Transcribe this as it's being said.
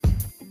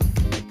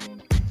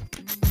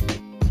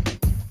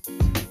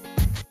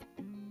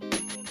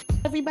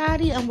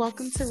everybody, and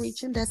welcome to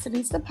Reaching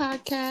Destinies, the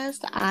podcast.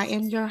 I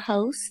am your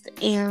host,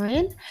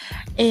 Erin,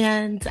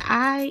 and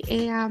I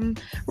am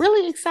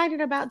really excited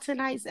about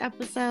tonight's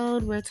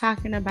episode. We're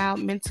talking about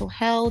mental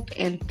health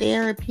and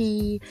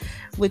therapy,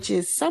 which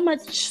is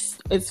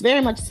it's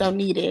very much so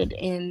needed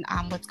in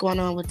what's going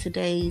on with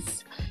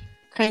today's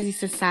crazy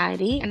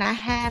society. And I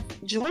have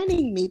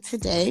joining me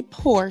today,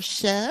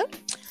 Portia.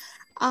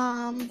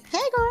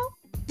 Hey, girl.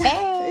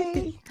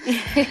 Hey.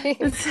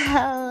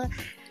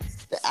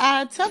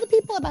 So, tell the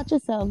people about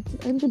yourself.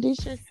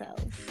 Introduce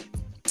yourself.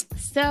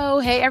 So,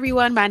 hey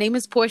everyone, my name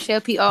is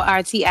Portia,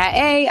 Portia.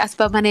 I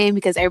spelled my name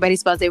because everybody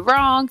spells it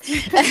wrong.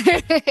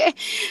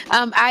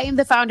 I am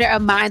the founder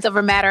of Minds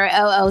Over Matter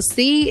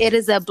LLC. It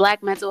is a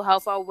Black mental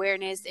health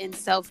awareness and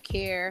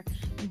self-care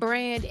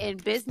brand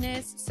and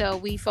business. So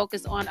we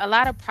focus on a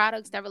lot of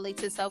products that relate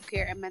to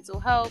self-care and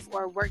mental health,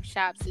 or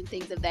workshops and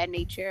things of that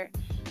nature.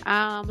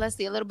 Let's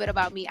see a little bit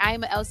about me. I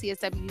am an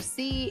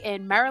LCSWC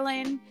in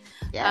Maryland.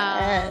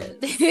 Yes.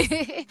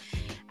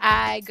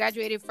 I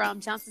graduated from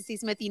Johnson C.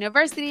 Smith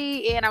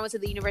University, and I went to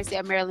the University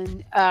of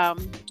Maryland,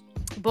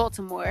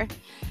 Baltimore.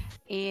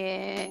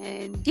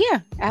 And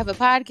yeah, I have a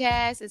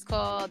podcast. It's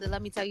called the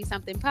Let Me Tell You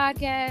Something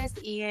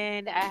podcast,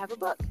 and I have a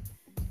book.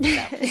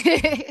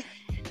 So.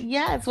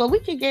 Yes, well, we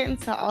can get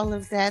into all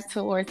of that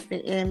towards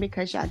the end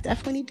because y'all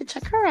definitely need to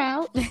check her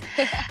out.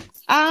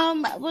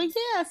 Well,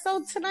 yeah,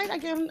 so tonight,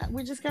 again,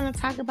 we're just going to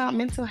talk about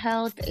mental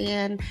health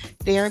and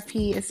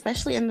therapy,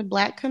 especially in the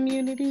Black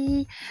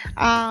community.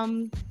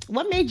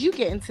 What made you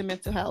get into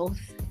mental health?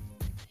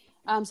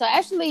 So I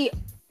actually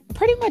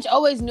pretty much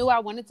always knew I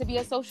wanted to be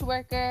a social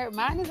worker.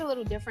 Mine is a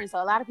little different.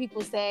 So a lot of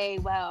people say,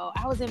 well,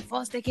 I was in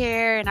foster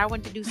care and I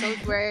went to do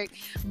social work.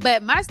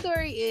 But my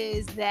story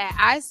is that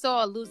I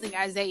saw Losing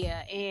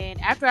Isaiah.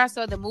 And after I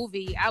saw the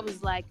movie, I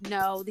was like,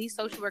 no, these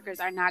social workers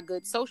are not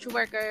good social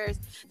workers.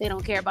 They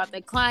don't care about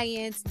their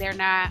clients. They're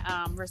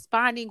not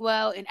responding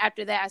well. And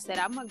after that, I said,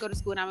 I'm going to go to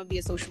school and I'm going to be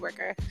a social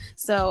worker.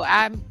 So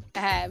I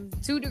have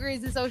 2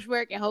 degrees in social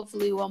work and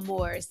hopefully 1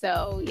 more.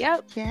 So,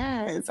 yep.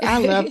 Yes, I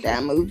love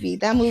that movie.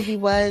 That movie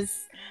was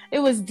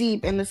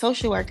deep, and the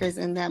social workers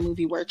in that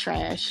movie were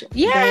trash.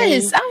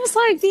 Yes, I was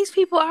like, these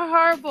people are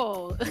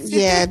horrible.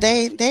 Yeah,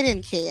 they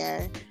didn't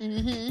care.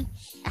 Mm-hmm.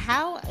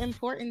 How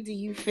important do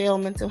you feel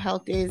mental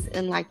health is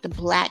in like the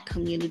Black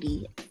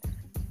community?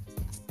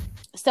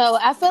 So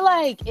I feel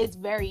like it's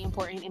very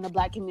important in the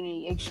Black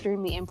community,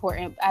 extremely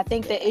important. I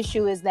think the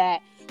issue is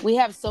that we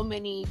have so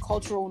many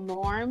cultural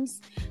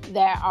norms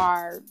that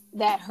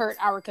hurt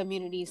our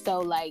community. So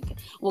like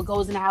what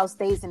goes in the house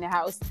stays in the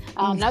house.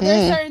 Now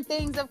there are certain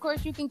things, of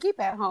course, you can keep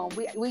at home.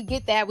 We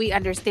get that. We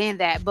understand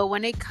that. But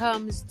when it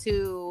comes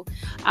to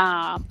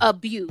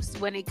abuse,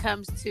 when it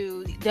comes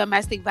to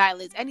domestic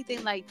violence,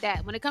 anything like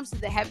that, when it comes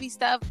to the heavy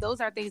stuff, those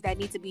are things that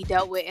need to be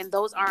dealt with. And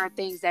those aren't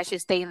things that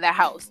should stay in the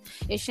house.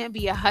 It shouldn't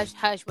be a hush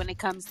hush when it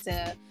comes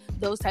to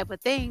those type of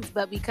things.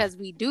 But because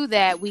we do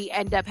that, we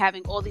end up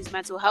having all these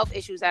mental health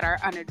issues that are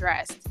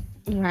unaddressed.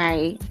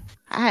 Right.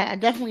 I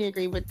definitely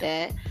agree with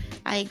that.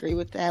 I agree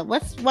with that.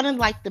 What's one of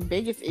like the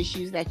biggest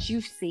issues that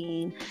you've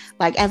seen,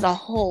 like as a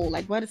whole?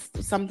 Like what is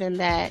something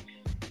that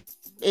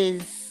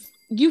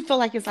you feel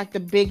like it's like the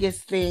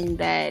biggest thing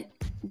that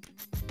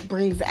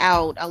brings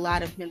out a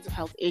lot of mental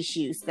health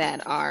issues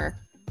that are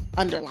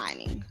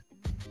underlining?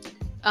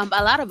 A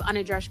lot of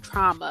unaddressed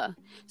trauma.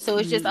 So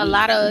it's just a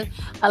lot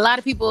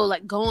of people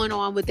like going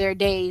on with their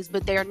days,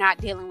 but they're not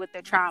dealing with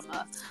the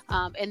trauma.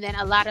 And then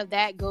a lot of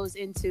that goes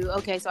into,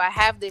 okay, so I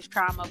have this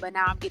trauma, but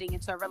now I'm getting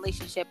into a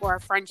relationship or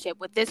a friendship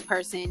with this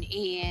person,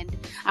 and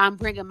I'm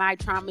bringing my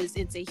traumas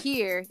into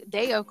here.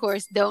 They, of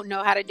course, don't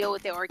know how to deal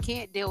with it or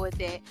can't deal with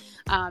it.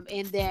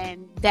 And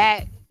then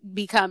that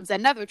becomes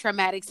another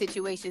traumatic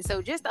situation.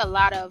 So just a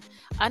lot of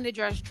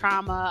unaddressed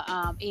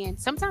trauma, and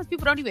sometimes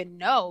people don't even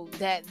know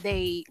that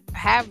they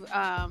have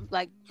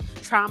like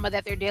trauma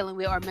that they're dealing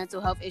with or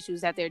mental health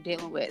issues that they're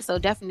dealing with. So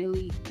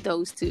definitely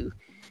those 2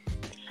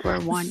 were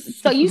one.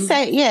 So you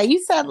said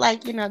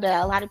like,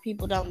 that a lot of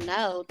people don't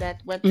know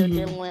that what they're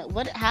dealing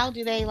with. How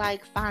do they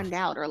like find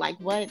out, or like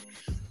what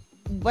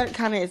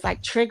kind of is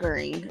like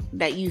triggering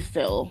that you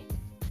feel?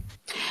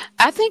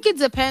 I think it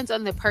depends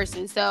on the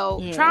person.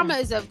 So trauma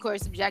is, of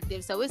course,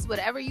 subjective. So it's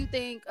whatever you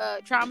think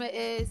trauma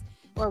is,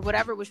 or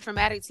whatever was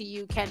traumatic to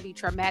you can be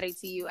traumatic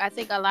to you. I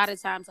think a lot of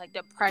times like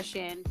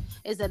depression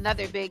is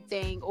another big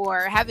thing,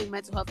 or having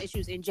mental health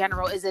issues in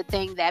general is a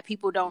thing that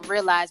people don't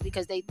realize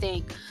because they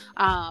think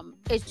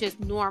it's just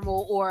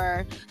normal,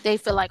 or they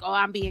feel like, oh,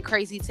 I'm being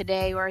crazy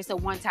today, or it's a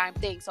one-time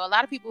thing. So a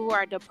lot of people who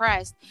are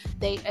depressed,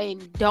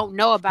 and don't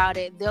know about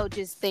it, they'll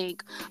just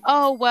think,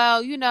 oh,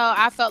 well,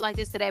 I felt like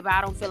this today, but I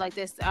don't feel like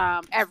this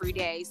every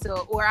day.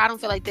 So, or I don't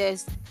feel like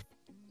this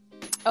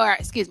or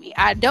excuse me,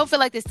 I don't feel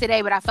like this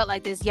today, but I felt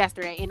like this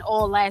yesterday and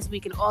all last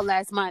week and all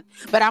last month,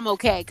 but I'm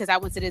okay because I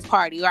went to this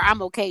party, or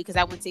I'm okay because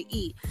I went to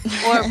eat,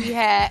 or we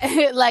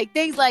had like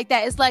things like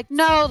that. It's like,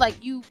 no,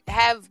 like you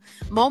have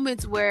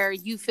moments where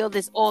you feel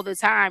this all the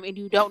time and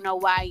you don't know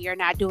why you're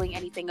not doing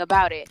anything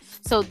about it.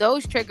 So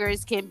those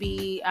triggers can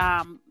be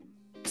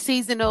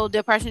seasonal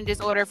depression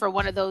disorder for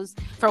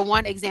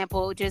one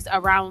example, just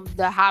around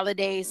the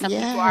holidays. Some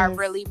people are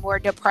really more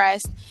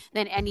depressed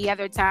than any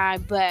other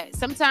time, but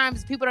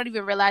sometimes people don't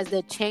even realize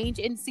the change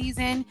in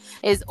season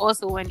is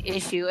also an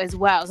issue as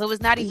well. So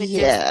it's not even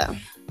just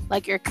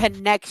like your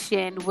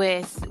connection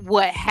with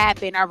what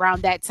happened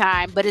around that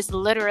time, but it's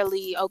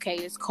literally, okay,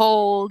 it's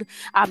cold,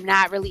 I'm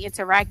not really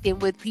interacting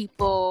with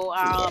people,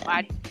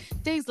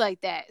 things like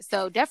that.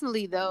 So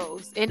definitely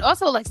those. And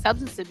also like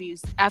substance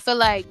abuse. I feel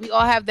like we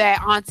all have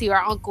that auntie or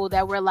uncle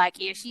that we're like,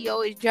 yeah, she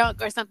always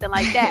drunk or something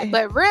like that.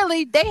 But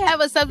really, they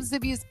have a substance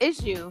abuse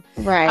issue.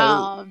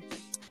 Right.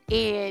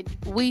 And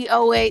we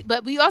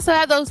also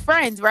have those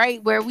friends,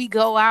 right, where we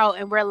go out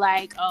and we're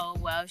like, oh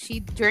well, she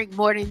drink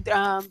more than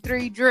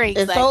 3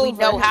 drinks. It's like over. We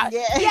know how.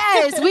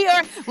 Yes,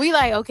 we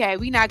like, okay,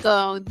 we not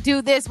gonna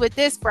do this with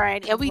this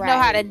friend, and we know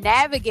how to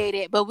navigate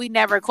it, but we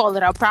never call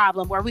it a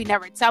problem, or we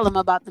never tell them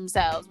about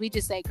themselves. We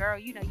just say, girl,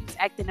 you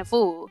acting a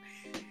fool,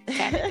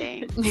 kind of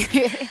thing.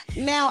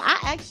 Now, I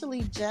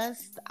actually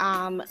just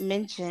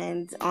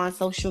mentioned on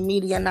social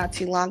media not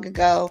too long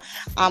ago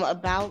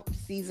about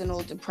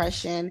seasonal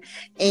depression,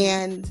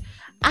 and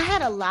I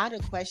had a lot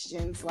of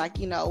questions, like,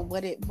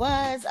 what it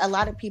was. A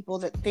lot of people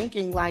that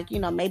thinking like,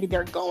 maybe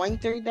they're going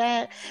through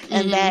that,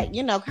 and that,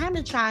 kind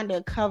of trying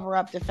to cover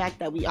up the fact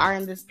that we are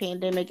in this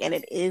pandemic and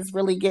it is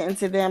really getting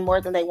to them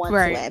more than they want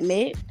to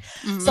admit.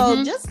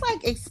 So just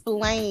like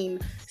explain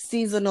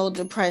seasonal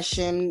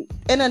depression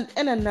in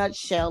a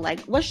nutshell.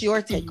 Like, what's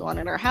your take on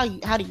it, or how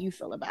do you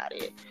feel about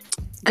it?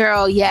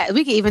 Girl, yeah,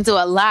 we can even do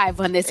a live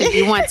on this if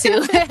you want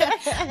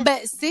to.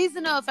 But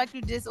seasonal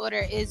affective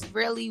disorder is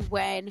really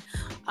when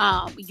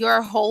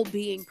your whole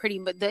being, pretty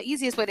much, the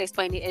easiest way to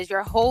explain it is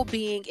your whole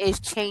being is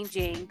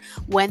changing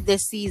when the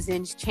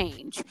seasons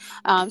change.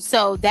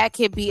 So that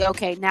could be,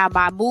 okay, now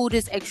my mood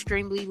is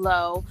extremely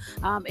low.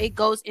 It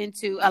goes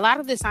into a lot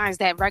of the signs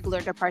that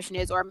regular depression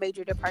is, or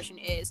major depression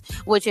is,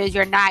 which is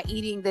you're not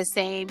eating the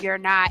same, you're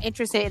not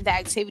interested in the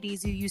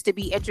activities you used to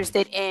be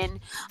interested in,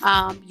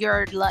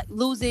 you're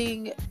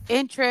losing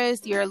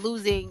interest,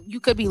 you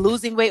could be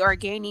losing weight or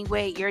gaining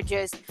weight, you're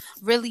just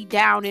really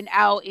down and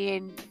out,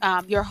 and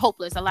you're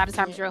hopeless. A lot of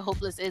times you're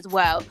hopeless as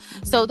well.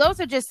 So those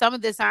are just some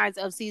of the signs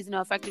of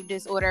seasonal affective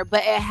disorder,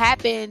 but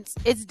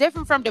it's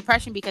different from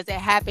depression because it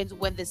happens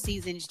when the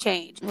seasons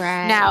change.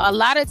 Now, a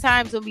lot of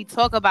times when we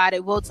talk about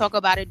it, we'll talk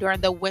about it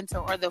during the winter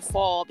or the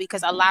fall,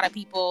 because a lot of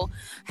people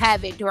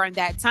have it during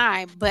that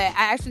time. But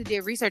I actually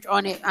did research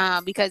on it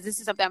because this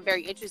is something I'm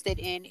very interested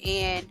in,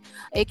 and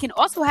it can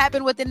also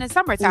happen within the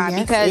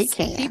summertime. Because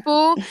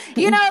people,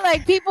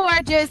 people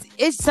are just,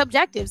 it's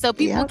subjective. So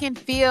people can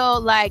feel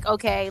like,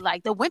 okay,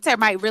 like the winter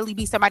might really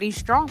be somebody's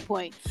strong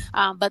point.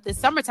 But the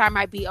summertime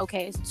might be,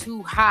 okay, it's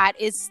too hot,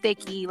 it's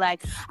sticky,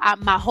 like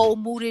my whole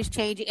mood is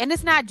changing. And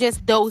it's not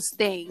just those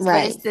things,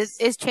 but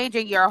it's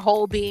changing your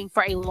whole being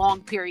for a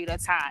long period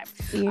of time.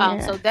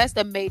 So that's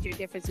the major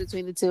difference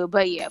between the two.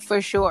 But yeah,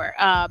 for sure.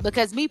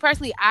 Because me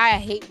personally, I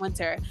hate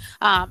winter.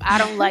 I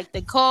don't like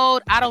the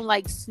cold. I don't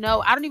like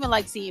snow. I don't even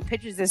like seeing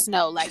pictures of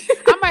snow. Like,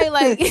 I might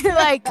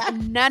like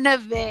none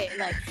of it.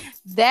 Like,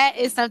 that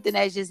is something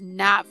that's just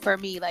not for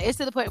me. Like, it's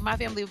to the point where my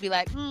family would be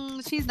like,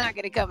 she's not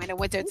gonna come in the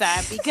winter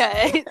time,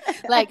 because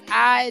like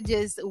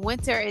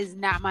winter is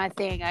not my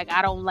thing. Like,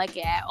 I don't like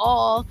it at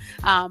all.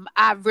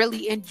 I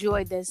really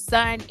enjoy the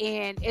sun,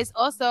 and it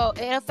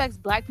affects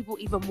Black people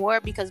even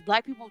more, because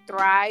Black people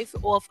thrive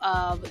off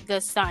of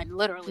the sun,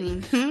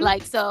 literally.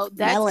 Like, so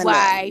that's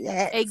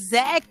why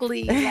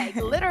exactly, like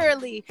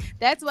literally,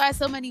 that's why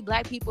so many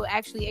Black people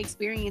actually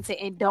experience it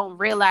and don't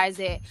realize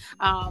it.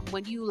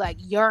 When you like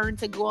yearn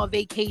to go on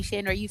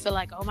vacation, or you feel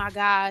like, oh my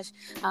gosh,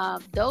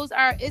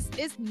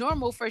 it's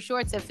normal for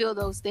sure to feel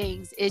those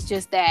things. It's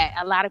just that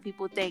a lot of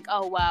people think,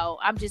 oh well,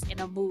 I'm just in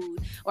a mood,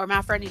 or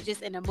my friend is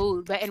just in a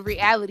mood, but in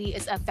reality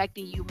it's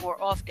affecting you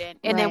more often.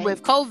 And then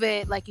with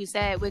COVID, like you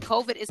said, with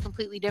COVID it's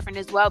completely different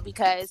as well,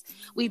 because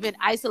we've been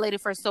isolated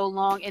for so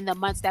long in the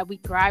months that we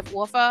thrive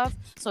off of.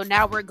 So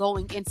now we're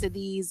going into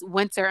these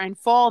winter and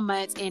fall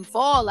months, and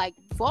fall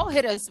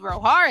hit us real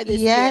hard this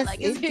year. Like,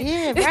 it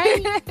did,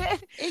 right?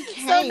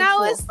 So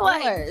now it's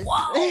like,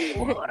 whoa,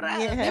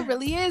 it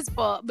really is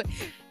fall. But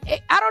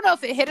I don't know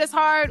if it hit us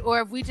hard,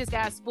 or if we just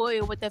got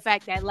spoiled with the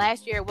fact that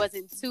last year it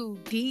wasn't too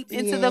deep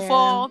into the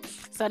fall.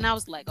 So now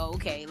it's like, oh,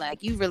 okay,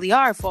 like you really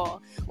are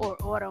fall, or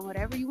autumn,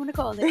 whatever you want to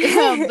call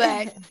it.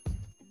 But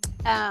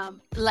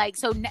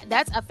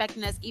that's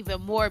affecting us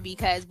even more,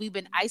 because we've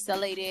been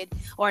isolated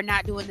or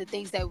not doing the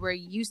things that we're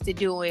used to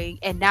doing,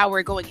 and now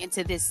we're going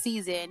into this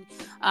season,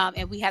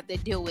 and we have to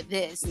deal with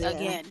this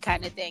again,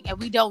 kind of thing. And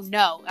we don't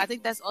know. I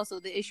think that's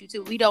also the issue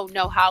too. We don't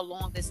know how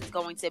long this is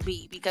going to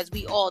be, because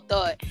we all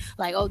thought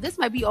like, oh, this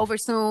might be over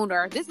soon,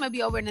 or this might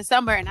be over in the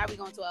summer, and now we're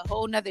going to a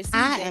whole nother season.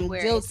 I am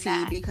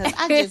guilty, because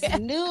I just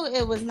knew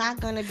it was not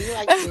going to be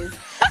like this.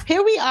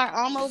 Here we are,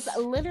 almost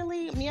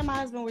literally, me and my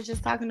husband were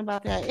just talking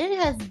about that. It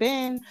has been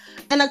been,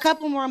 in a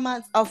couple more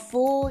months, a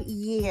full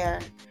year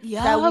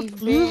that we've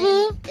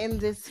been in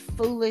this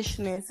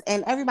foolishness.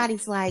 And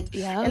everybody's like,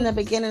 in the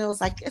beginning, it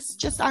was like, it's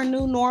just our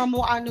new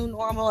normal.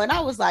 And I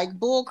was like,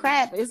 bull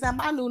crap. Is that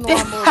my new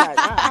normal?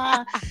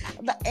 Like,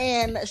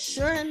 And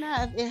sure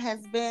enough, it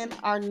has been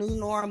our new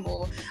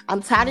normal.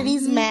 I'm tired of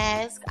these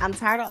masks. I'm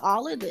tired of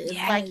all of this.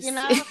 Yes. Like, you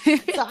know,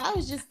 so I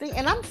was just thinking,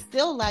 and I'm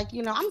still like,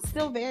 you know, I'm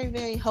still very,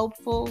 very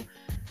hopeful.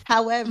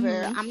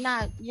 However, I'm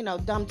not, you know,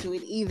 dumb to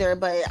it either,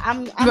 but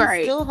I'm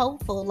still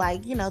hopeful,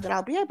 like, you know, that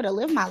I'll be able to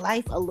live my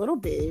life a little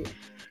bit,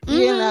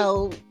 you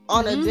know,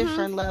 on a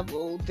different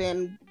level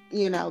than,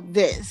 you know,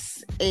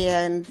 this.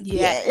 And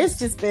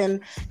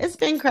it's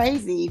been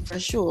crazy for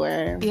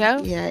sure. Yeah,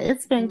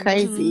 it's been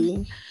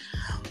crazy.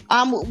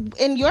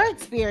 In your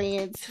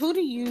experience, who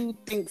do you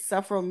think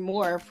suffer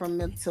more from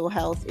mental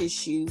health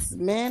issues,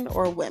 men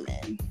or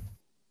women?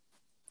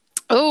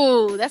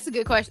 Oh, that's a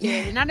good question.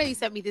 And I know you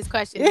sent me this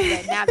question,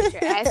 but now that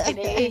you're asking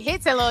it, it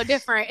hits a little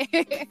different.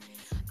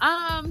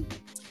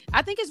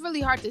 I think it's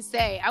really hard to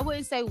say. I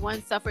wouldn't say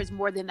one suffers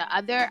more than the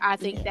other. I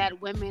think that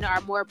women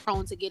are more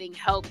prone to getting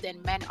help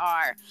than men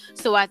are.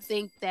 So I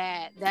think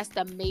that that's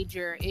the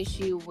major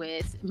issue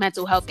with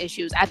mental health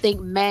issues. I think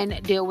men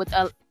deal with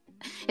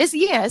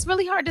it's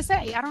really hard to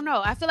say. I don't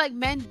know. I feel like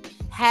men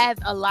have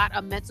a lot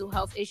of mental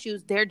health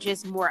issues. They're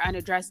just more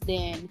unaddressed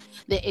than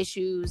the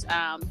issues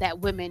that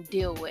women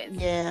deal with.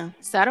 Yeah.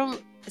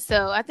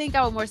 So I think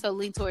I would more so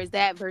lean towards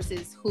that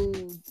versus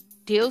who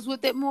deals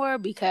with it more,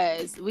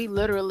 because we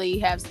literally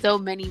have so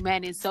many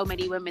men and so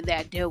many women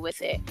that deal with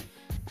it.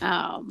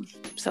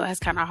 So that's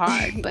kind of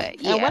hard.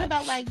 But yeah. And what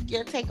about like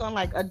your take on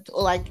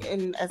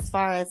as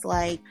far as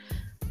like,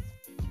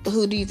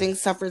 who do you think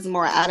suffers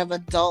more out of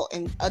adults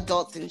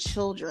and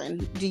children?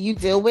 Do you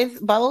deal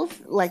with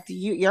both? Like,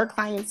 your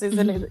clients,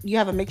 you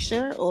have a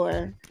mixture,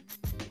 or?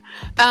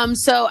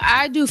 So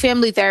I do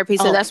family therapy,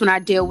 so that's when I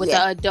deal with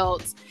the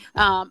adults.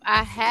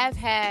 I have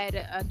had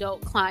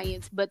adult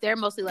clients, but they're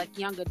mostly like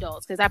young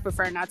adults, because I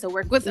prefer not to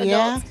work with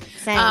adults.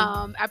 Same.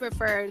 I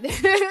prefer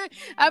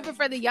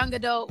the young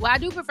adult. Well, I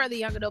do prefer the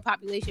young adult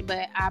population,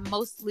 but I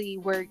mostly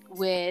work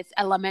with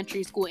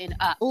elementary school and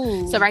up.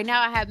 Ooh. So right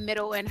now I have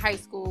middle and high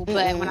school,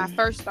 but when I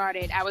first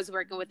started, I was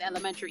working with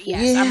elementary.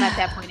 Yes, I'm at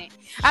that point.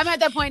 I'm at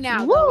that point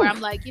now, though, where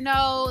I'm like, you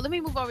know, let me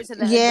move over to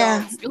the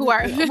adults who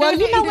are. Well,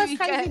 you know what's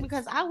crazy,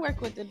 because I work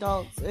with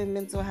adults in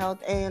mental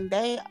health, and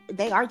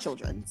they are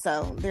children.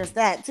 So there's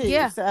that too.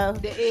 Yeah. So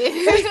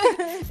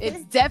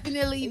it's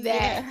definitely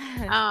that.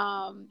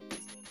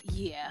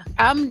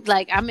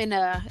 I'm in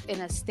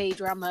a stage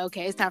where I'm like,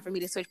 okay, it's time for me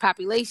to switch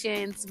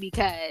populations,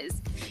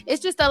 because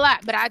it's just a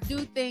lot. But I do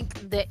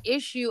think the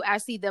issue I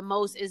see the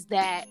most is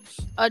that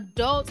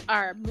adults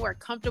are more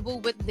comfortable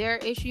with their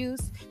issues.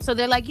 So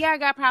they're like, yeah, I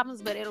got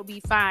problems, but it'll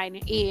be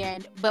fine.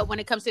 But when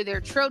it comes to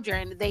their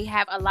children, they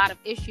have a lot of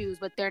issues,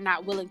 but they're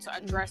not willing to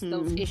address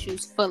those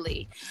issues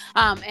fully.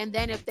 And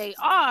then if they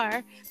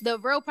are, the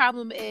real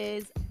problem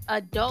is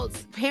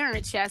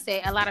parents, should I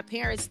say, a lot of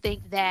parents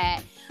think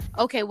that,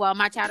 okay, well,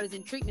 my child is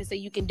in treatment, so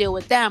you can deal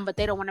with them, but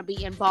they don't want to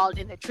be involved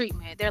in the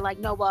treatment. They're like,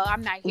 no, well,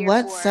 I'm not here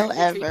for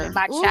the treatment.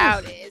 My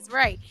child is,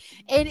 right.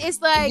 And it's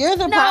like, you're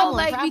the problem,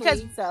 like, probably,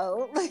 because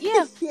so.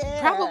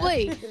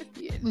 Probably.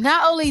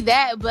 Not only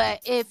that, but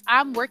if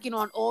I'm working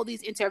on all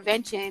these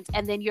interventions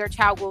and then your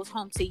child goes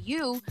home to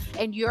you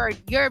and you're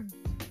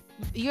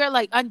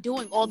like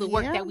undoing all the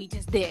work that we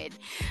just did.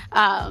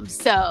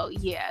 So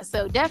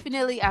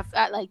definitely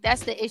I like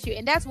that's the issue,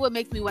 and that's what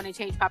makes me want to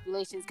change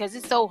populations, because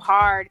it's so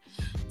hard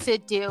to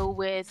deal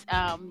with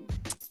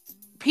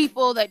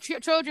people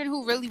children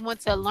who really want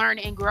to learn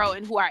and grow,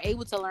 and who are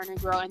able to learn and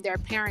grow, and their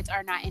parents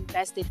are not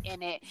invested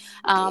in it,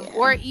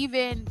 or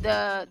even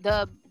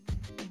the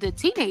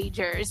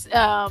teenagers,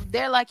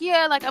 they're like,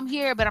 yeah, like I'm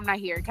here, but I'm not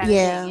here, kind of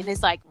thing. And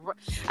it's like,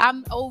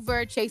 I'm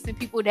over chasing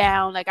people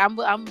down. Like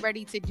I'm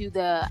ready to do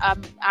the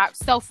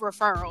self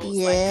referrals.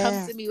 Like,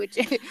 come to me with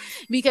you,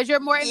 because you're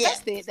more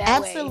invested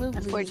that way.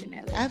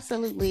 Unfortunately,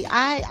 absolutely.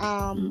 I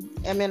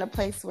am in a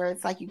place where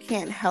it's like you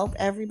can't help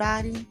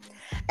everybody.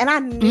 And I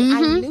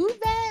knew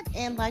that,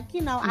 and like,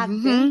 you know, I've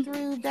been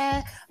through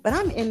that, but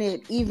I'm in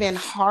it even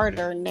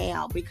harder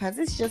now, because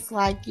it's just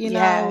like, you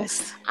know,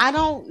 I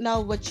don't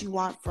know what you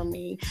want from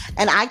me,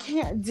 and I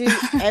can't do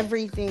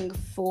everything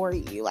for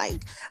you.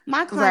 Like,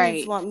 my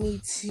clients want me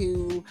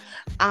to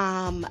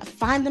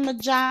find them a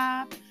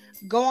job,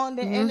 go on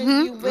the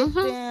interview with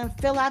them,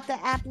 fill out the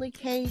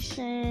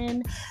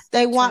application.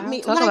 They want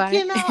me, like,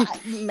 you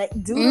know,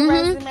 do the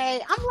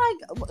resume. I'm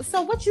like,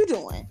 so what you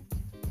doing?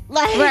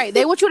 Like,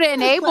 they want you to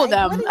enable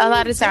them a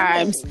lot of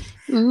times.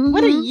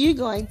 What are you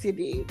going to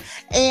do?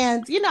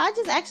 And, you know, I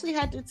just actually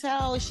had to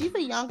tell, she's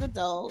a young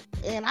adult,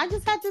 and I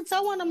just had to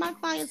tell one of my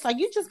clients, like,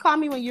 you just call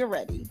me when you're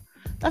ready.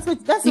 That's what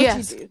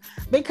you do.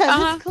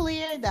 Because it's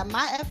clear that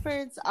my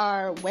efforts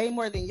are way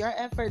more than your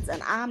efforts,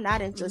 and I'm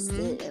not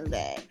interested in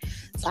that.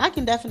 So I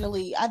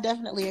definitely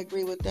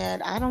agree with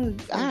that. I don't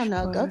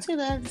know. Go to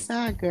the other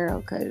side,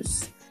 girl,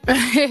 because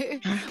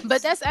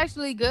But that's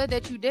actually good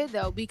that you did,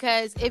 though,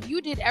 because if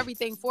you did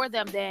everything for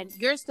them, then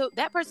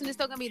that person is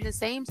still gonna be in the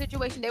same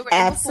situation they were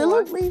in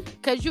before,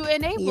 because you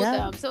enabled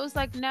them. So it's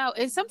like, no.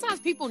 And sometimes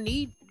people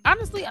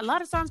honestly, a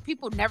lot of times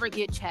people never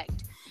get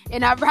checked,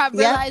 and I've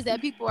realized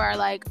that people are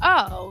like,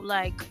 oh,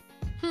 like,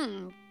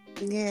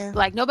 yeah,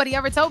 like nobody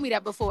ever told me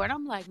that before, and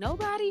I'm like,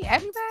 nobody,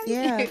 everybody.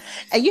 Yeah,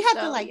 and you have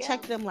to like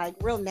check them, like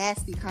real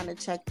nasty kind of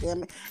check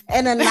them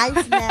in a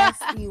nice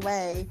nasty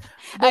way.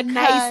 Because, a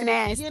nice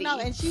nasty, you know.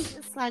 And she's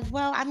just like,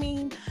 well, I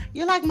mean,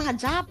 you're like my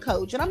job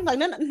coach, and I'm like,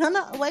 no,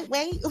 wait,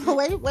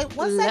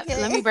 1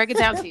 second. Let me break it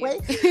down to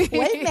you.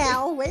 wait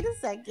now, wait a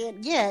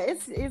second. Yeah,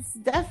 it's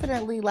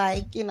definitely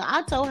like, you know,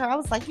 I told her, I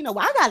was like, you know,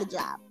 well, I got a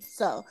job,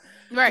 so.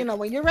 Right. You know,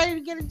 when you're ready to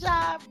get a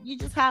job, you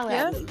just holler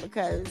at me,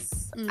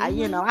 because I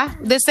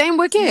the same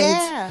with kids.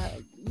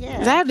 Yeah.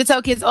 I have to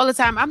tell kids all the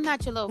time, I'm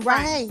not your little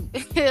friend.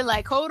 Right.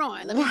 Like, hold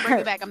on, let me bring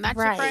it back. I'm not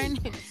your friend,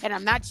 and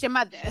I'm not your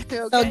mother.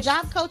 Okay? So,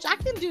 job coach, I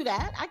can do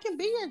that. I can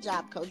be your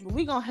job coach, but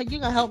you're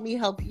gonna help me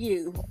help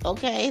you.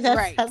 Okay,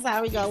 that's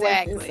how we gonna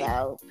work this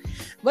out.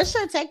 What's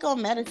your take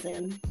on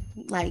medicine,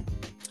 like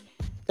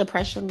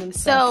depression and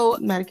stuff,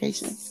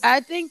 medication?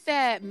 I think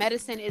that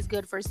medicine is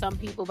good for some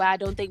people, but I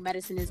don't think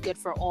medicine is good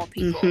for all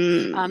people.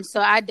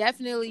 So I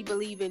definitely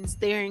believe in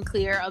steering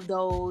clear of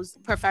those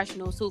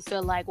professionals who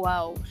feel like,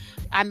 well,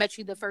 I met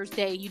you the first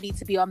day, you need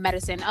to be on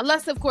medicine,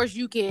 unless of course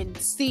you can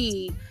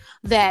see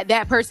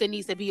that person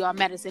needs to be on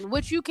medicine,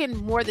 which you can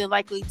more than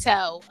likely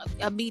tell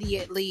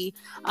immediately.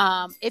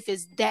 If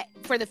it's that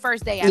for the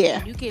first day, I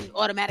mean, you can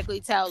automatically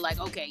tell, like,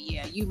 okay,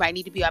 yeah, you might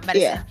need to be on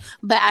medicine.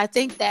 But I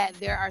think that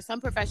there are some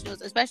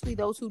professionals, especially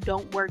those who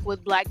don't work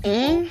with Black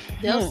people,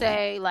 they'll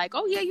say like,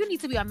 oh yeah, you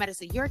need to be on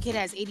medicine, your kid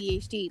has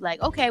ADHD.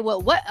 Like, okay,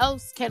 well, what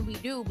else can we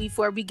do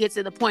before we get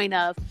to the point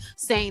of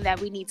saying that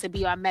we need to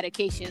be on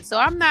medication? So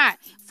I'm not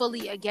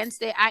fully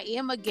against it. I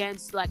am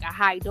against like a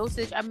high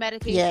dosage of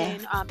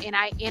medication, and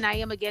I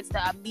am against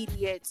the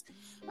immediate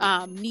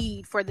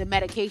need for the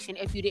medication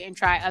if you didn't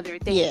try other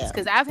things.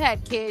 Because I've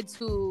had kids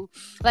who,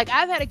 like,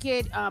 I've had a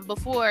kid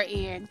before,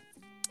 and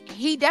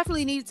he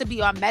definitely needed to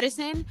be on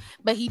medicine,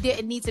 but he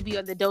didn't need to be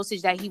on the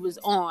dosage that he was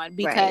on,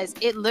 because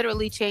it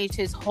literally changed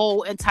his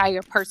whole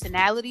entire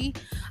personality.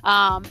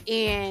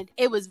 And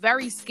it was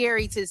very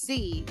scary to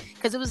see,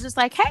 because it was just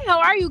like, hey, how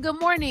are you? Good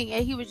morning.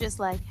 And he was just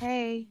like,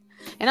 hey.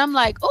 And I'm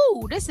like,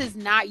 oh, this is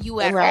not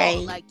you at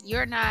all. Like,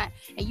 you're not,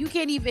 and you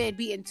can't even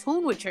be in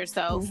tune with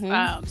yourself.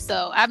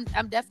 So I'm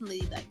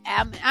definitely like,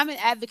 I'm an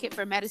advocate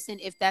for medicine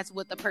if that's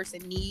what the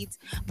person needs,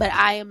 but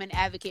I am an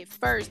advocate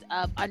first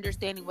of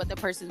understanding what the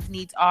person's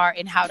needs are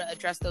and how to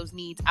address those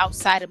needs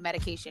outside of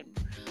medication,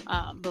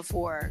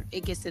 before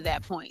it gets to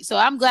that point. So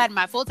I'm glad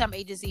my full-time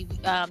agency,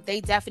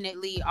 they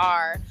definitely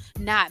are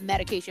not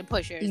medication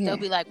pushers. They'll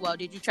be like, well,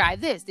 did you try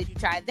this? Did you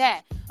try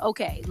that?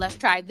 Okay, let's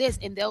try this.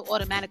 And they'll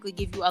automatically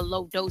give you a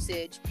low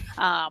dosage,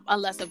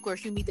 unless of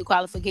course you meet the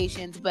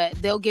qualifications, but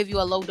they'll give you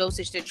a low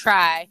dosage to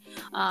try,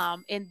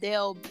 and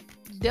they'll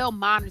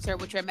monitor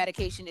what your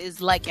medication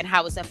is like and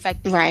how it's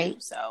affecting you.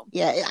 So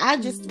I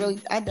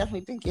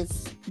definitely think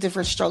it's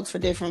different strokes for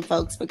different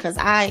folks, because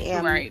I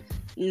am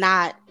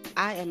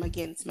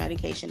against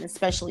medication,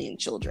 especially in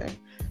children,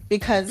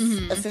 because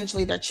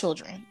essentially they're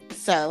children.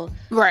 So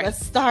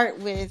let's start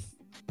with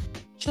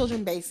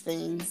children-based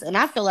things, and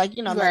I feel like,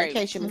 you know,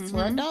 medication is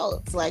for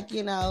adults. Like,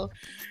 you know,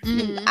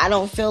 I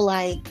don't feel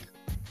like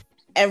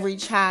every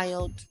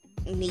child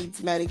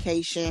needs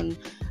medication.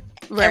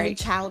 Every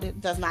child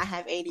does not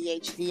have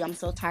ADHD. I'm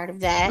so tired of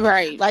that.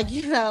 Like,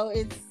 you know,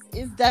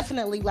 it's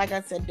definitely, like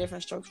I said,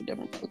 different strokes for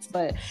different folks.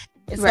 But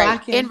it's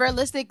and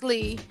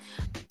realistically,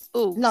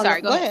 go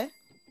ahead.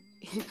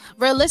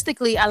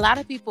 Realistically, a lot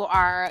of people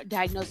are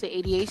diagnosed with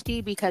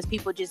ADHD because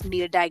people just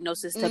need a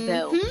diagnosis to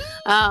build.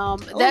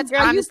 That's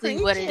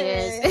honestly what it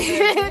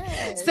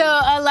is. So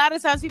a lot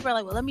of times people are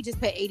like, well, let me just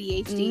put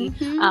ADHD.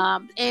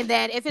 And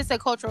then if it's a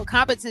cultural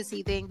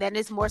competency thing, then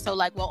it's more so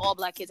like, well, all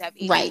Black kids have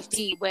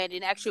ADHD. When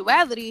in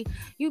actuality,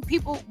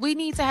 we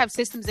need to have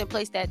systems in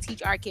place that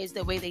teach our kids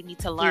the way they need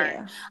to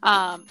learn.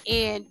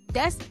 And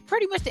that's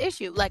pretty much the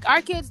issue. Like,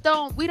 our kids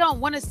we don't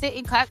want to sit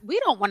in class.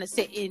 We don't want to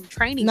sit in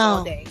training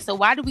all day. So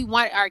why do we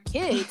want our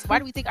kids? Why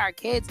do we think our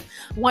kids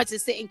want to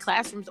sit in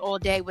classrooms all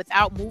day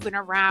without moving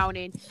around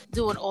and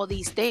doing all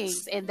these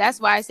things? And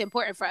that's why it's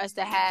important for us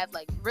to have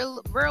like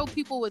real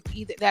people with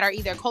that are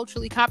either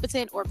culturally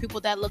competent or people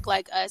that look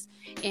like us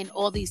in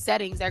all these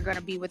settings that are going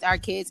to be with our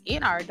kids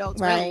and our adults.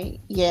 Right.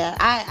 Yeah.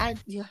 I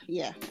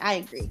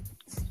agree.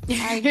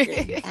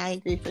 I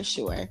agree for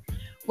sure.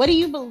 What do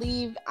you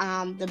believe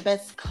the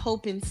best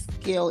coping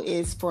skill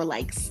is for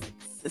like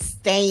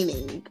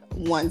sustaining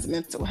one's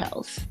mental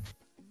health?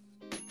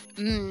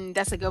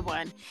 That's a good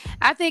one.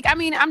 I'm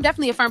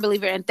definitely a firm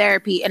believer in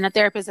therapy, and a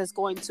therapist that's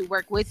going to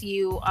work with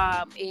you,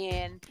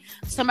 and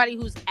somebody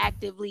who's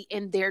actively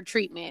in their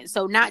treatment.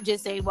 So not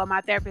just saying, well,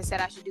 my therapist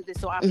said I should do this,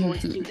 so I'm going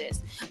to do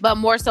this, but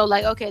more so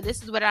like, okay,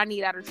 this is what I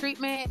need out of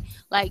treatment.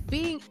 Like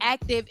being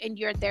active in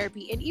your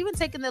therapy, and even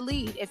taking the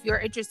lead if you're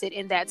interested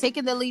in that,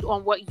 taking the lead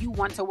on what you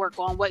want to work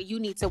on, what you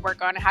need to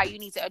work on, and how you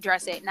need to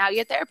address it. Now,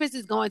 your therapist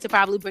is going to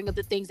probably bring up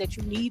the things that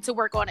you need to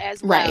work on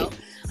as well,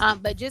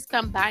 but just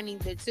combining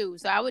the two.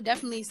 So I would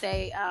definitely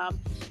say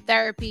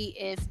therapy,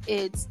 if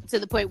it's to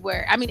the point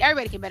where,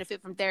 everybody can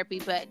benefit from therapy,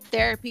 but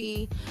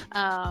therapy,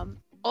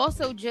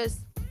 also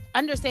just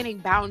understanding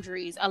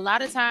boundaries. A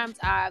lot of times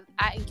I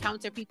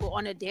encounter people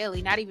on a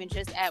daily, not even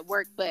just at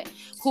work, but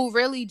who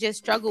really just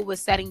struggle with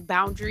setting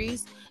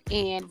boundaries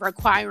and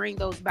requiring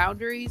those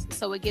boundaries.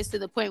 So it gets to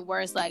the point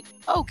where it's like,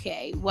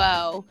 okay,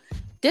 well,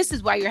 this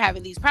is why you're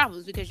having these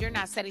problems, because you're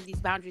not setting these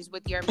boundaries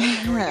with your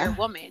man or your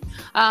woman.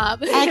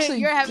 Actually,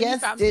 you're having these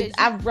problems.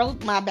 I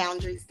wrote my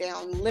boundaries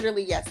down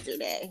literally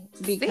yesterday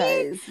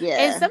because,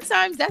 And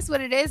sometimes that's what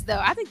it is,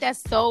 though. I think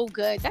that's so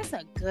good. That's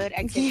a good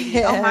activity.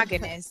 Yeah. Oh my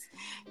goodness.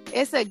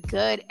 It's a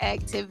good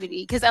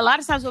activity, because a lot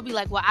of times we'll be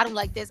like, well, I don't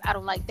like this, I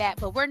don't like that,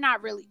 but we're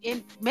not really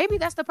in. Maybe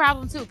that's the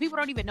problem too. People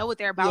don't even know what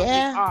their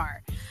boundaries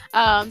are.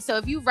 So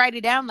if you write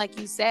it down, like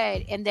you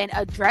said, and then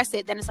address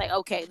it, then it's like,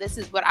 okay, this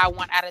is what I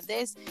want out of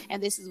this,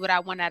 and this is what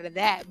I want out of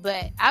that.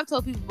 But I've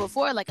told people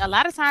before, like, a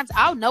lot of times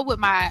I'll know what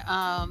my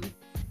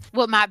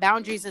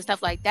boundaries and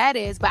stuff like that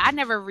is, but I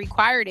never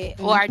required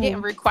it, or I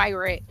didn't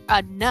require it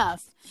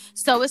enough.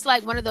 So it's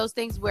like one of those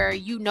things where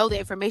you know the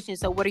information,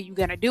 so what are you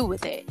going to do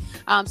with it?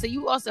 So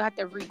you also have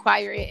to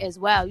require it as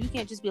well. You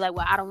can't just be like,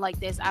 well, I don't like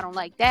this, I don't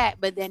like that,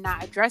 but then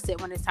not address it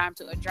when it's time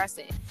to address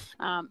it.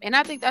 And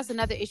I think that's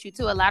another issue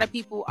too. A lot of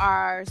people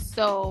are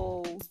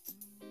so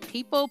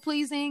people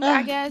pleasing,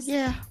 I guess,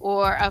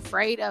 or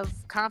afraid of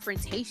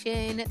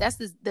confrontation. That's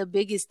the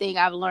biggest thing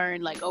I've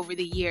learned, like, over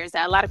the years,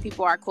 that a lot of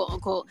people are quote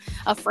unquote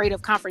afraid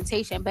of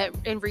confrontation, but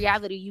in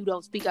reality you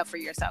don't speak up for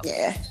yourself.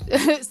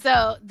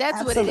 So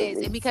that's what it is.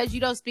 And because you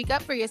don't speak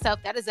up for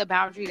yourself, that is a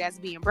boundary that's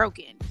being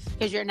broken,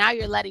 because you're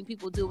letting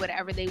people do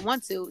whatever they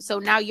want to. So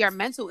now your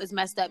mental is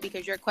messed up,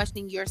 because you're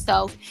questioning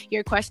yourself,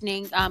 you're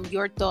questioning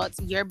your thoughts,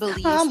 your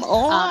beliefs. Come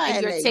on.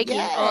 And you're taking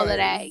all of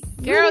that,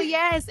 girl.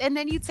 Yes. And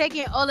then you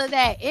taking all of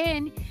that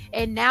in,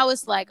 and now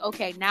it's like,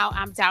 okay, now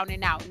I'm down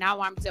and out,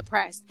 now I'm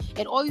depressed,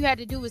 and all you had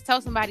to do was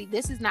tell somebody,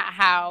 this is not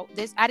how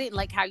this, I didn't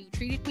like how you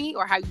treated me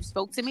or how you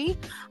spoke to me,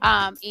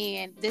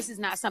 and this is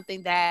not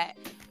something that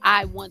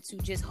I want to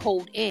just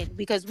hold in,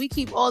 because we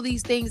keep all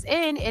these things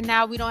in, and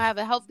now we don't have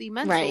a healthy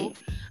mental.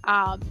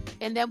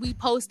 And then we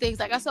post things,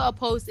 like I saw a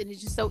post and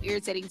it's just so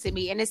irritating to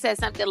me, and it says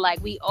something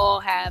like, we all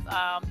have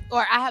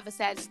or I have a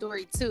sad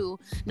story too,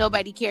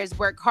 nobody cares,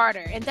 work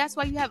harder. And that's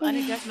why you have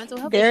unaddressed mental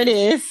health there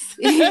issues.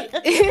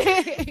 It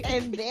is.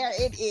 And there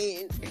it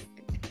is.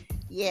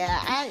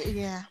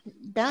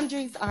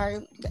 Boundaries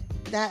are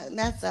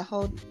that's a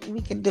whole,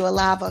 we could do a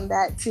live on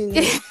that too.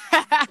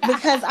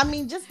 Because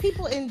just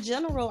people in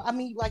general,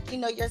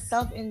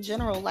 yourself in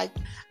general, like,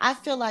 I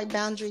feel like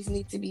boundaries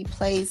need to be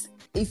placed,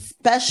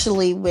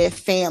 especially with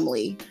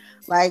family.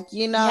 Like,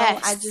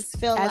 Yes, I just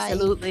feel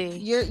absolutely.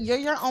 Like you're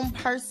your own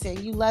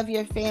person. You love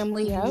your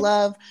family. You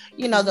love,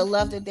 the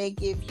love that they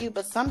give you.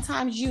 But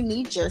sometimes you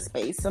need your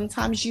space.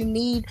 Sometimes you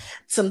need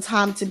some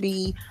time to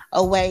be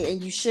away,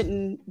 and you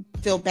shouldn't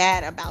feel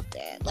bad about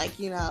that. Like,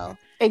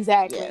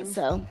 Exactly. Yeah,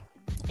 so.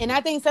 And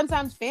I think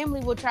sometimes family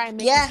will try and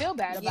make you feel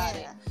bad about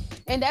it.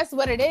 And that's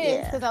what it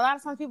is. Because a lot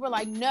of times people are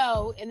like,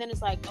 no. And then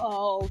it's like,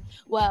 oh,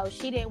 well,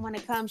 she didn't want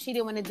to come. She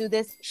didn't want to do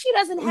this. She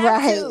doesn't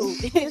have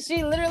to.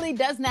 She literally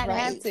does not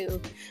have to.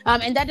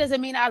 And that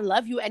doesn't mean I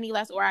love you any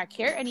less or I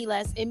care any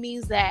less. It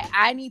means that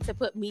I need to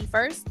put me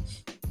first,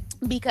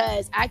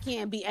 because I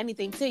can't be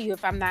anything to you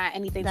if I'm not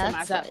anything to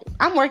myself. Right.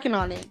 I'm working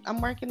on it.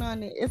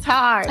 It's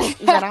hard,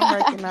 but I'm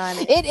working on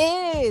it. It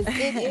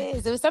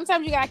is. So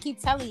sometimes you gotta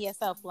keep telling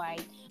yourself, like,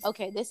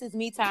 okay, this is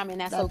me time,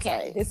 and that's okay.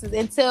 Right. This is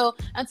until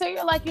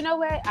you're like, you know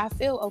what? I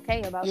feel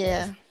okay about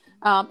this.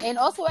 And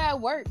also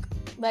at work,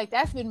 like,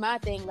 that's been my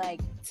thing.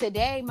 Like,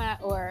 today,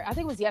 I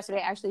think it was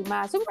yesterday, actually,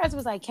 my supervisor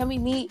was like, can we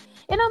meet?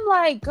 And I'm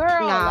like,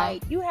 girl,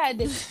 like, you had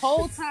this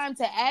whole time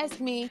to ask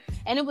me,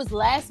 and it was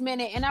last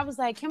minute. And I was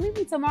like, can we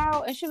meet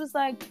tomorrow? And she was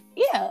like,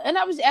 yeah. And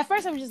at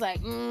first I was just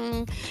like,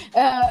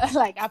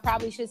 like, I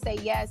probably should say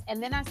yes.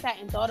 And then I sat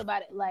and thought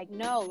about it, like,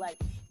 no, like,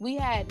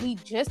 we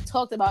just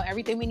talked about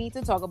everything we need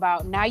to talk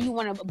about. Now you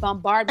want to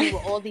bombard me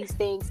with all these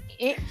things.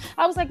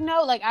 I was like,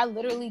 no, like, I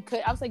literally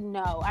could. I was like,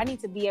 no, I need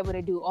to be able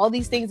to do all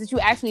these things that you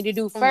asked me to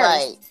do first.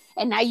 Right.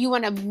 And now you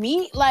want to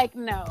meet? Like,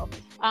 no.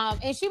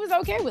 And she was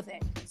okay with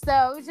it.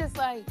 So it's just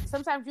like,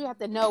 sometimes you have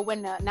to know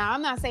when to. Now,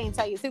 I'm not saying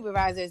tell your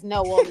supervisors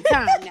no all the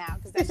time now,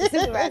 because that's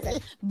your supervisor.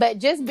 But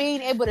just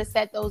being able to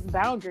set those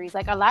boundaries.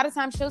 Like, a lot of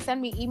times she'll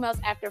send me emails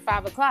after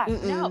 5 o'clock.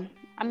 No.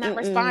 I'm not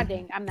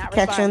responding.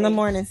 Catch you in the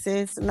morning,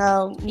 sis.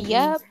 No.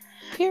 Yep.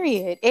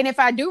 Period. And if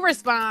I do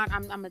respond,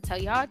 I'm gonna tell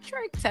you a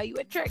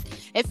trick.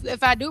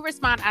 If I do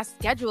respond, I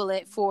schedule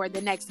it for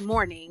the next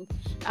morning.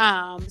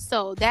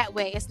 So that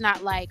way it's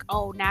not like,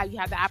 oh, now you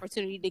have the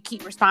opportunity to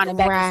keep responding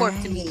back and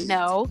forth to me.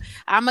 No,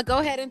 I'm gonna go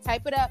ahead and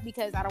type it up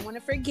because I don't want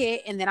to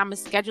forget, and then I'm gonna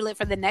schedule it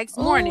for the next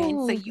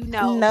morning. So you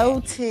know.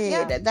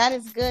 Noted. That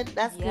is good.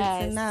 That's good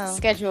to know.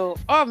 Schedule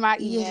all my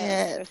emails.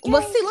 Yeah. Okay.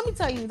 Well, see, let me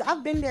tell you,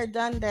 I've been there,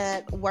 done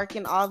that,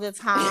 working all the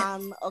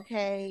time.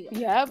 Okay.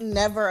 Yep.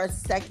 Never a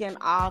second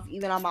off,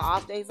 even on my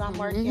off days I'm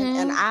working,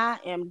 and I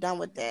am done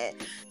with that.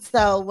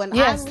 So when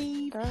I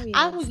leave,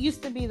 I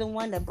used to be the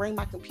one to bring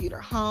my computer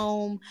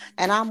home,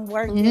 and I'm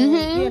working.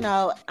 You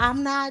know,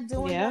 I'm not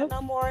doing that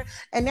no more.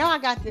 And now I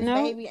got this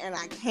baby, and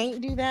I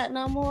can't do that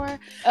no more.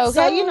 Okay.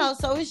 So you know,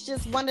 so it's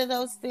just one of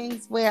those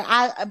things where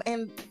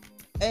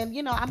and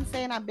you know, I'm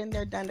saying I've been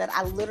there, done that.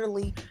 I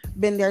literally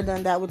been there,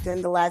 done that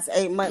within the last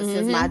 8 months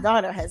since my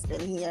daughter has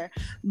been here.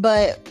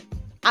 But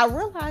I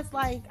realized,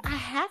 like, I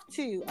have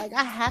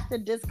to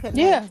disconnect.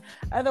 Yeah.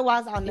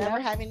 Otherwise, I'll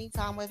never have any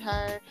time with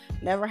her,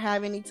 never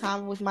have any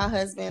time with my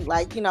husband.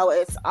 Like, you know,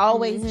 it's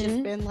always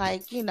just been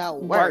like, you know,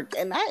 work.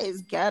 And that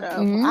is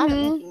ghetto.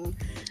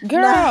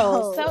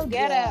 Girl, so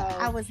ghetto. Yeah,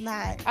 I was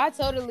not. I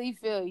totally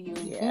feel you.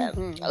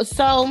 Yeah.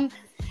 So,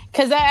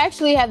 because I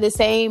actually had the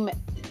same.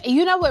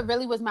 You know what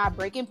really was my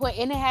breaking point,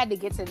 and it had to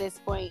get to this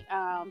point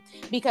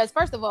because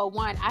first of all,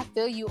 one, I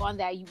feel you on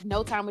that,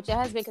 no time with your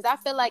husband, because I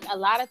feel like a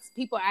lot of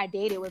people I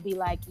dated would be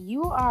like,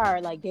 you are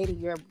like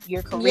dating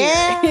your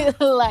career.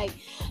 Like,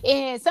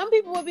 and some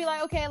people would be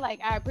like, okay,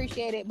 like I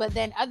appreciate it, but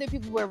then other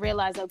people would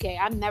realize, okay,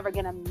 I'm never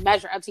gonna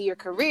measure up to your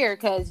career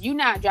because you're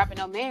not dropping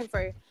no man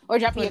or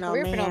dropping your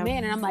career for no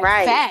man. And I'm like,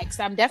 facts,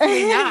 I'm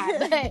definitely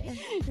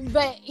not.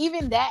 But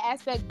even that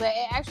aspect, but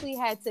it actually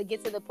had to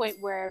get to the point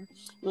where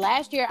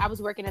last year I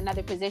was working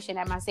another position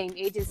at my same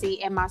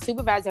agency, and my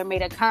supervisor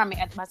made a comment.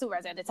 My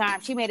supervisor at the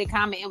time, she made a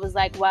comment and was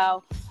like,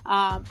 well,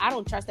 I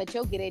don't trust that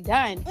you'll get it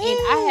done. And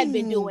I had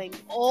been doing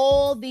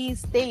all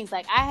these things.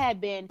 Like, I had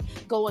been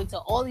going to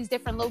all these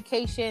different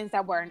locations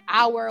that were an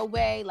hour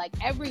away. Like,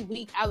 every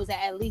week I was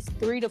at least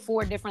 3 to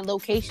 4 different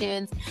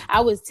locations.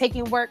 I was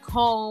taking work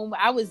home.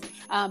 I was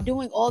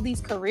doing all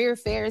these career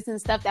fairs and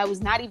stuff that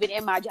was not even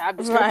in my job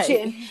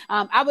description.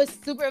 I was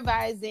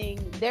supervising.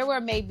 There were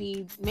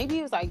maybe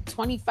it was like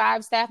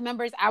 25 staff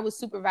members. I was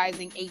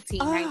supervising 18,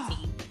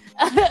 19.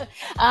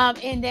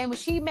 And then when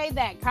she made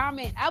that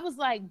comment, I was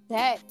like,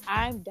 bet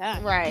I'm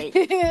done. Right.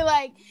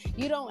 Like,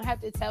 you don't have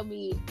to tell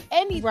me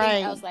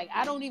anything else. Like,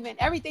 I don't even,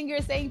 everything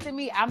you're saying to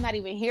me, I'm not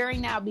even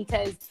hearing now,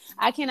 because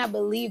I cannot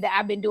believe that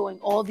I've been doing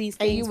all these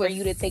things for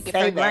you to take it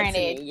for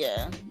granted.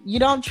 You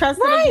don't trust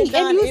it.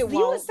 You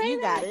would say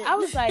that. I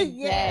was like,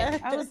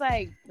 bet. I was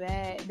like,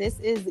 bet, this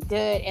is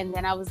good. And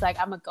then I was like,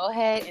 I'm going to go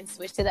ahead and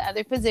switch to the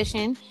other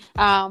position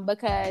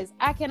because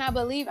I cannot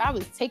believe I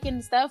was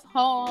taking stuff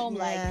home,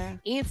 like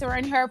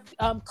answering her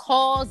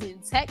calls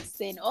and texts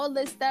and all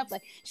this stuff.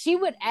 Like, she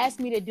would ask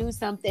me to do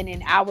something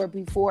an hour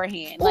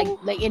beforehand, like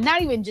and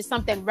not even just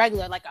something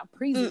regular, like a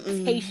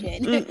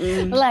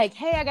presentation. Like,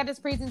 hey, I got this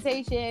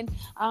presentation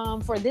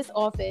for this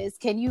office,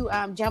 can you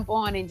jump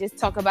on and just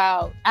talk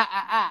about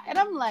and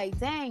I'm like,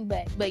 dang,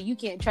 but you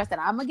can't trust that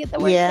I'm gonna get the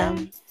work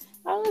done.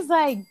 I was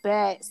like,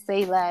 bet,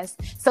 say less.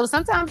 So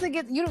sometimes it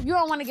gets, you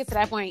don't want to get to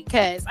that point,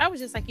 because I was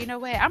just like, you know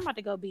what, I'm about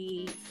to go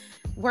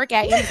work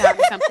at Amazon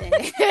or something.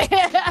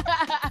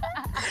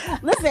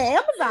 Listen,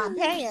 Amazon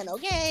paying,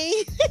 okay?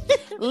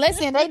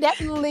 Listen, they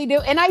definitely do.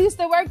 And I used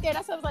to work there.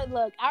 That's why I was like,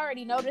 look, I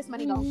already know this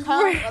money gonna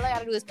come. All I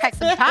gotta do is pack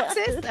some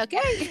boxes,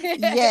 okay?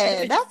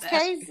 Yeah, that's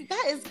crazy.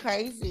 That is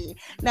crazy.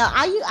 Now,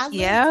 I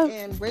lived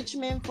in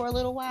Richmond for a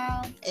little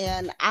while,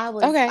 and I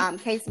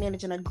was case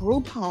managing a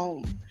group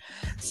home.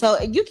 So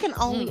you can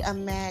only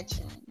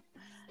imagine.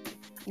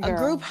 Girl. A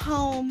group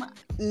home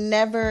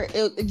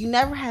you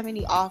never have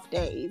any off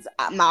days.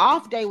 My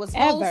off day was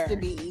supposed to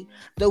be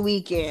the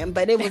weekend,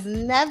 but it was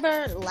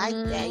never like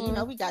that. You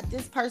know, we got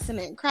this person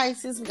in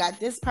crisis, we got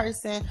this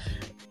person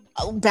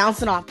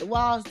bouncing off the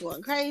walls,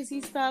 doing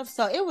crazy stuff.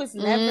 So it was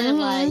never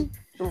like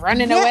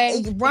running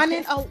away.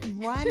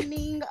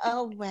 Running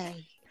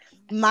away.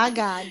 My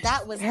God,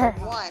 that was the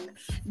one.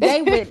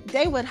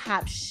 They would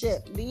hop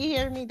ship. Do you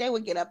hear me? They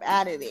would get up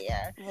out of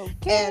there.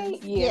 Okay.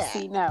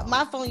 And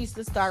my phone used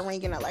to start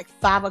ringing at like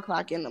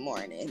 5:00 in the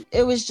morning.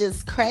 It was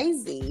just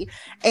crazy,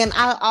 and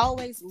I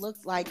always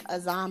looked like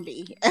a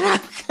zombie,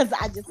 because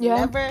I just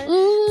never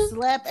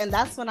slept. And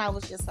that's when I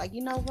was just like,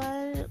 you know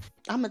what?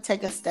 I'm gonna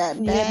take a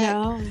step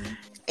back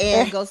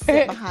and go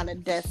sit behind a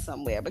desk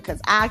somewhere,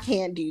 because I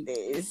can't do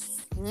this.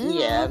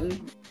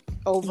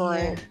 Over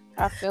it.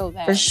 I feel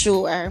that. For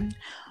sure.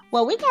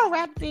 Well, we're going to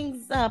wrap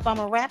things up. I'm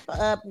going to wrap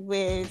up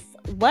with,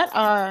 what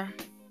are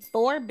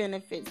 4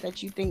 benefits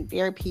that you think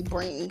therapy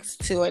brings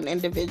to an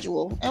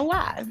individual, and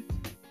why?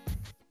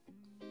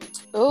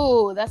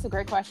 Oh, that's a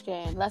great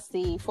question. Let's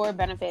see. 4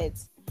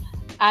 benefits.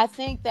 I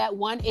think that,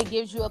 1, it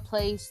gives you a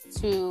place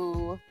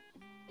to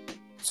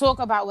talk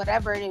about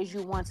whatever it is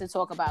you want to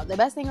talk about. The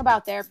best thing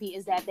about therapy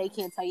is that they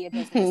can't tell you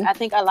business. I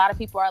think a lot of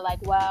people are like,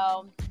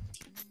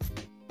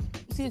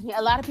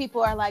 a lot of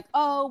people are like,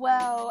 oh,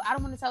 well, I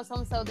don't want to tell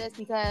so-and-so this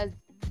because,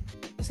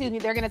 they're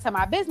going to tell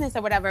my business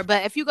or whatever.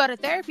 But if you go to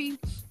therapy,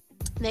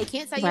 They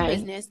can't tell your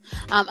business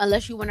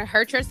unless you want to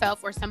hurt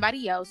yourself or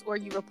somebody else, or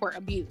you report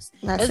abuse.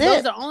 Those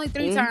are the only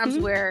 3 times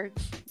where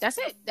that's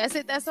it.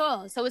 That's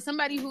all. So it's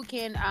somebody who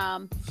can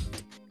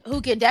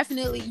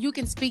definitely, you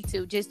can speak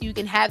to, just you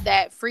can have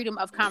that freedom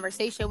of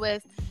conversation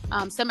with.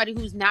 Somebody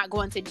who's not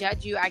going to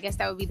judge you. I guess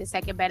that would be the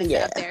second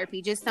benefit of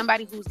therapy. Just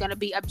somebody who's going to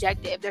be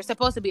objective. They're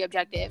supposed to be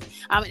objective.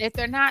 And if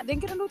they're not, then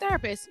get a new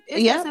therapist.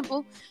 It's that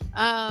simple.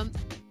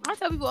 I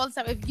tell people all the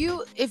time,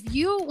 if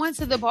you went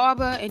to the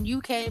barber and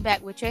you came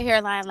back with your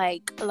hairline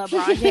like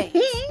LeBron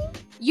James,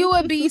 you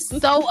would be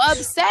so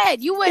upset.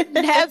 You would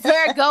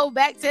never go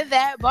back to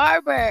that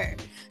barber.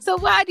 So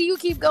why do you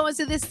keep going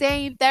to the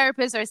same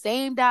therapist or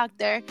same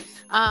doctor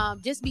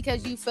just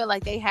because you feel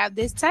like they have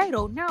this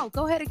title? No,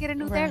 go ahead and get a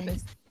new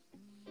therapist.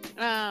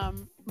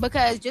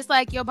 Because just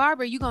like your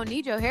barber, you're going to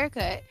need your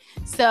haircut.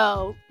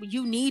 So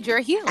you need your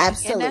healing.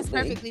 Absolutely. And that's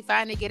perfectly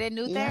fine to get a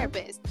new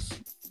therapist.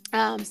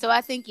 So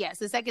I think, yes,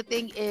 the second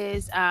thing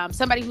is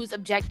somebody who's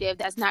objective,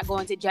 that's not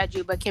going to judge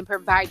you, but can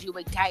provide you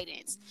with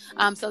guidance.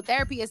 So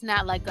therapy is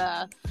not like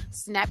a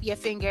snap your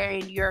finger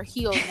and you're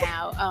healed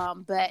now.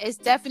 But it's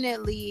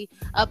definitely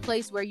a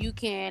place where you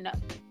can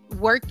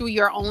work through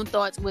your own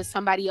thoughts with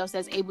somebody else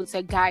that's able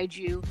to guide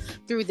you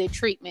through the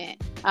treatment.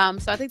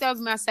 So I think that would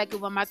be my second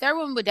one. My third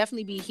one would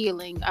definitely be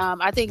healing.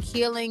 I think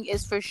healing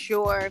is for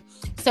sure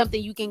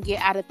something you can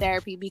get out of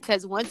therapy,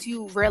 because once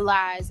you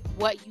realize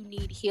what you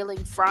need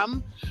healing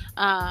from,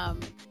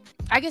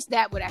 I guess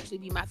that would actually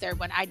be my third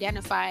one.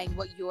 Identifying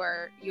what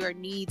your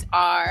needs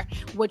are,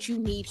 what you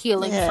need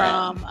healing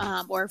from,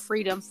 or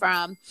freedom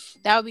from.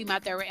 That would be my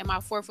third one. And my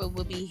fourth one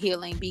would be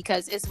healing,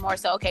 because it's more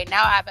so, okay,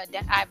 now I've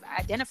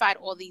identified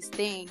all these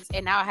things,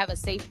 and now I have a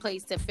safe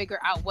place to figure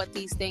out what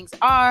these things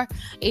are,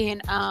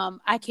 and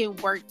I can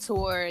work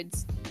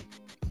towards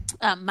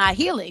my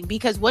healing.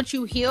 Because once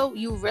you heal,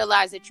 you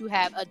realize that you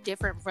have a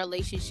different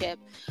relationship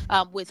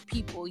with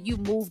people. You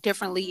move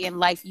differently in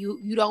life.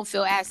 You don't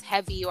feel as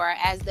heavy or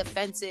as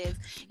defensive.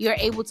 You're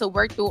able to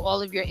work through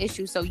all of your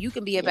issues, so you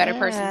can be a better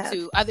person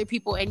to other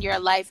people in your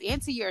life and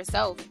to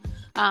yourself.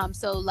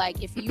 So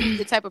like if you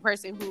the type of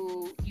person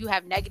who you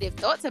have negative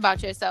thoughts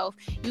about yourself,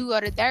 you go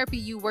to therapy,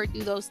 you work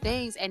through those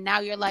things, and now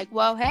you're like,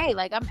 well, hey,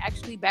 like I'm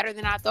actually better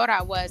than I thought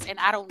I was, and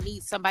I don't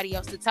need somebody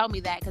else to tell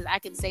me that, because I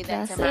can say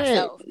that to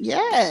myself.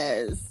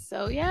 Yes.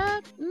 So yeah.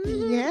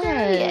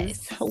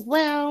 Yes.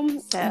 Well,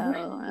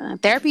 so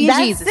therapy and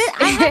Jesus.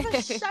 It. I have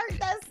a shirt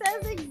that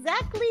says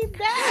exactly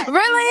that.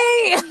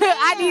 Really? Yeah.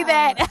 I need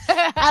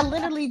that. I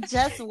literally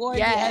just wore it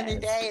the other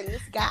day, and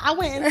this guy, I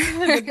went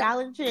into the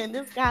Dollar Tree, and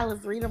this guy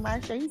was reading my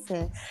shirt. He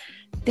said,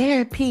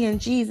 "Therapy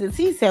and Jesus."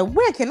 He said,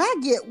 "Where can I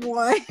get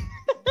one?"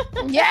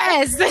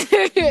 Yes.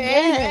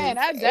 Amen.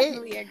 I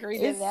definitely agree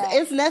with that.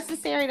 It's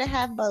necessary to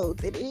have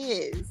both. It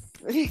is.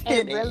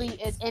 It really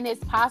is. And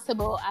it's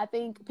possible. I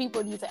think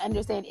people need to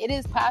understand it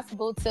is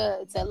possible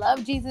to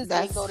love Jesus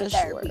and go to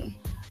therapy.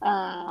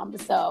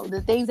 So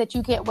the things that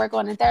you can't work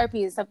on in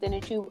therapy is something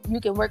that you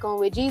can work on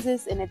with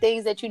Jesus, and the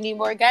things that you need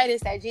more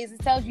guidance, that Jesus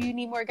tells you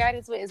need more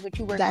guidance with, is what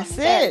you work on. That's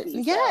it.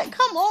 Yeah,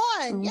 come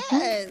on.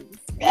 Mm-hmm.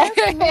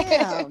 Yes,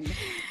 ma'am.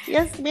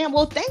 Yes, ma'am.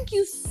 Well, thank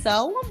you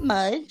so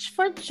much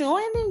for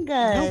joining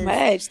us. So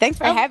much. Thanks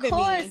for having me.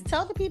 Of course.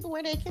 Tell the people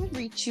where they can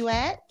reach you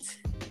at.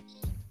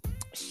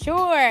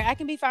 Sure. I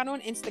can be found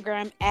on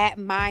Instagram at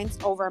Minds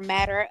Over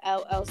Matter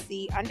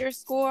LLC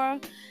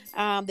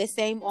 _. The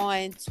same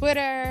on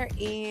Twitter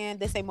and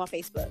the same on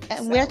Facebook.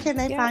 And where can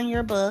they find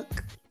your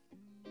book?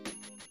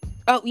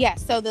 Oh, yeah.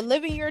 So the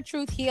Living Your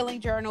Truth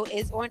Healing Journal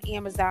is on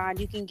Amazon.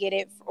 You can get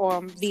it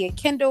via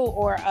Kindle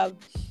or a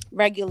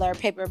regular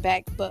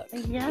paperback book.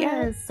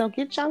 Yes. So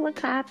get y'all a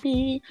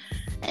copy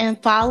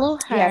and follow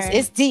her. Yes,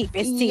 it's deep.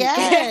 It's deep.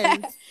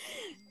 Yes.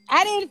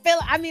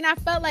 I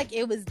felt like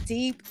it was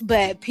deep,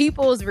 but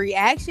people's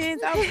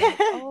reactions, I was like,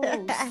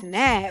 oh,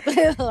 snap.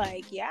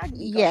 Like,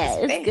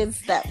 it's good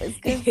stuff.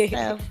 It's good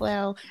stuff.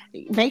 Well,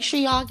 make sure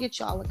y'all get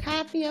y'all a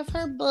copy of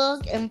her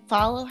book and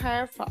follow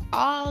her for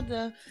all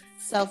the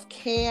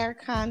self-care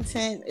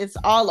content. It's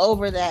all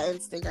over that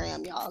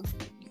Instagram, y'all.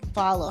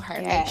 Follow her.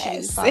 Yes. Make sure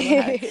you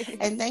follow her.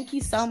 And thank you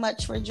so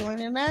much for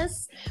joining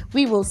us.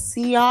 We will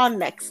see y'all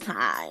next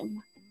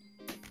time.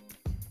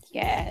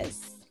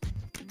 Yes.